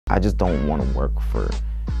I just don't want to work for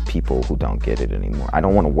people who don't get it anymore. I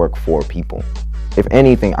don't want to work for people. If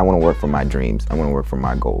anything, I want to work for my dreams. I want to work for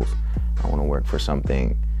my goals. I want to work for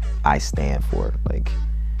something I stand for. Like,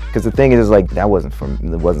 because the thing is, like, that wasn't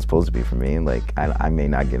supposed to be for me. Like, I may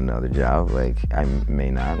not get another job. Like, I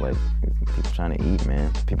may not. Like, people trying to eat,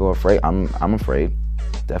 man. People are afraid. I'm afraid.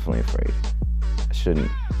 Definitely afraid. I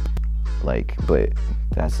shouldn't. Like, but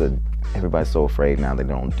everybody's so afraid now they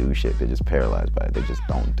don't do shit. They're just paralyzed by it. They just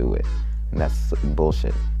don't do it. And that's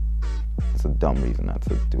bullshit. It's a dumb reason not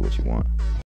to do what you want.